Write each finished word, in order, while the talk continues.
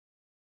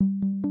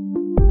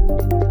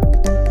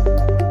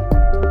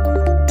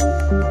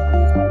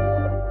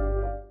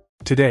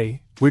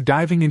Today, we're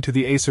diving into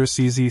the Acer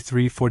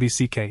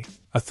CZ340CK,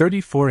 a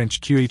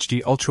 34-inch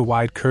QHD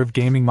UltraWide curved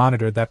gaming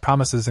monitor that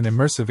promises an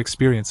immersive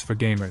experience for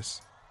gamers.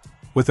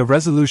 With a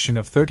resolution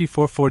of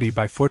 3440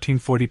 by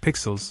 1440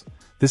 pixels,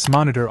 this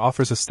monitor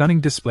offers a stunning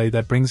display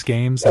that brings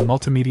games and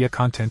multimedia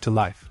content to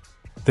life.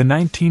 The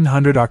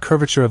 1900R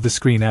curvature of the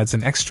screen adds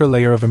an extra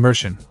layer of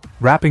immersion,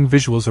 wrapping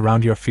visuals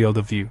around your field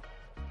of view.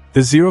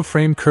 The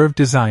zero-frame curved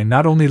design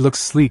not only looks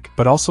sleek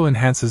but also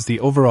enhances the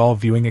overall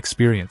viewing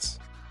experience.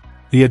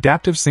 The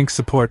adaptive sync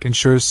support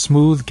ensures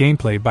smooth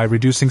gameplay by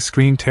reducing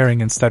screen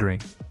tearing and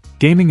stuttering.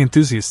 Gaming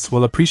enthusiasts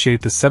will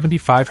appreciate the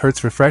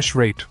 75Hz refresh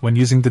rate when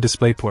using the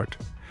DisplayPort,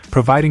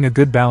 providing a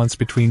good balance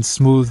between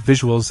smooth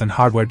visuals and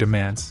hardware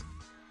demands.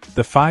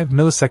 The 5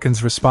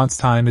 milliseconds response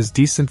time is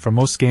decent for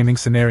most gaming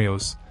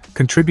scenarios,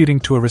 contributing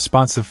to a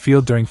responsive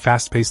feel during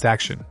fast-paced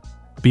action.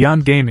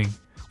 Beyond gaming,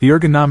 the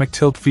ergonomic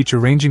tilt feature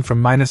ranging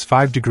from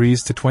 -5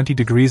 degrees to 20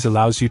 degrees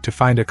allows you to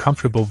find a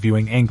comfortable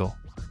viewing angle.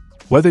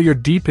 Whether you're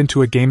deep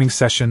into a gaming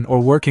session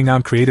or working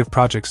on creative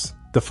projects,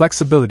 the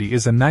flexibility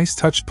is a nice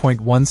touch point.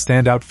 One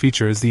standout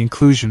feature is the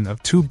inclusion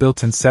of 2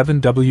 built-in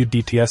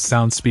 7WDTS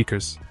sound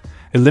speakers,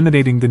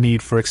 eliminating the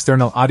need for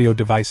external audio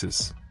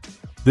devices.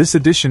 This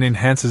addition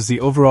enhances the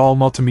overall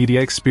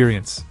multimedia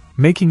experience,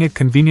 making it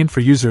convenient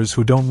for users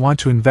who don't want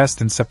to invest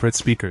in separate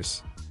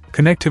speakers.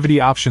 Connectivity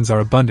options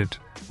are abundant,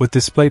 with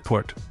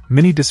DisplayPort,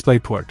 Mini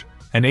DisplayPort,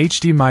 and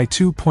HDMI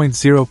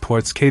 2.0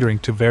 ports catering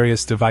to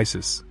various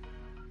devices.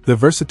 The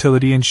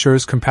versatility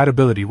ensures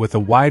compatibility with a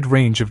wide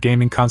range of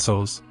gaming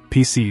consoles,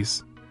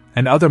 PCs,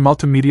 and other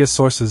multimedia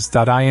sources.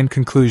 In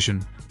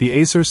conclusion, the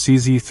Acer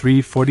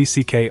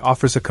CZ340CK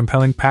offers a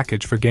compelling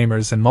package for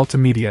gamers and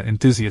multimedia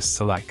enthusiasts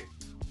alike.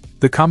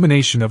 The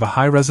combination of a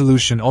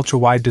high-resolution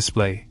ultra-wide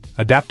display,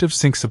 adaptive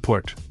sync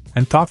support,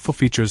 and thoughtful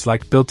features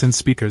like built-in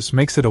speakers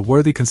makes it a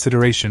worthy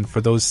consideration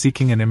for those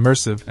seeking an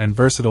immersive and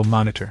versatile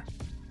monitor.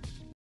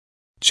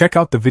 Check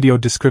out the video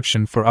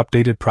description for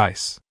updated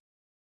price.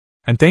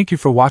 And thank you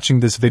for watching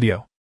this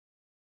video.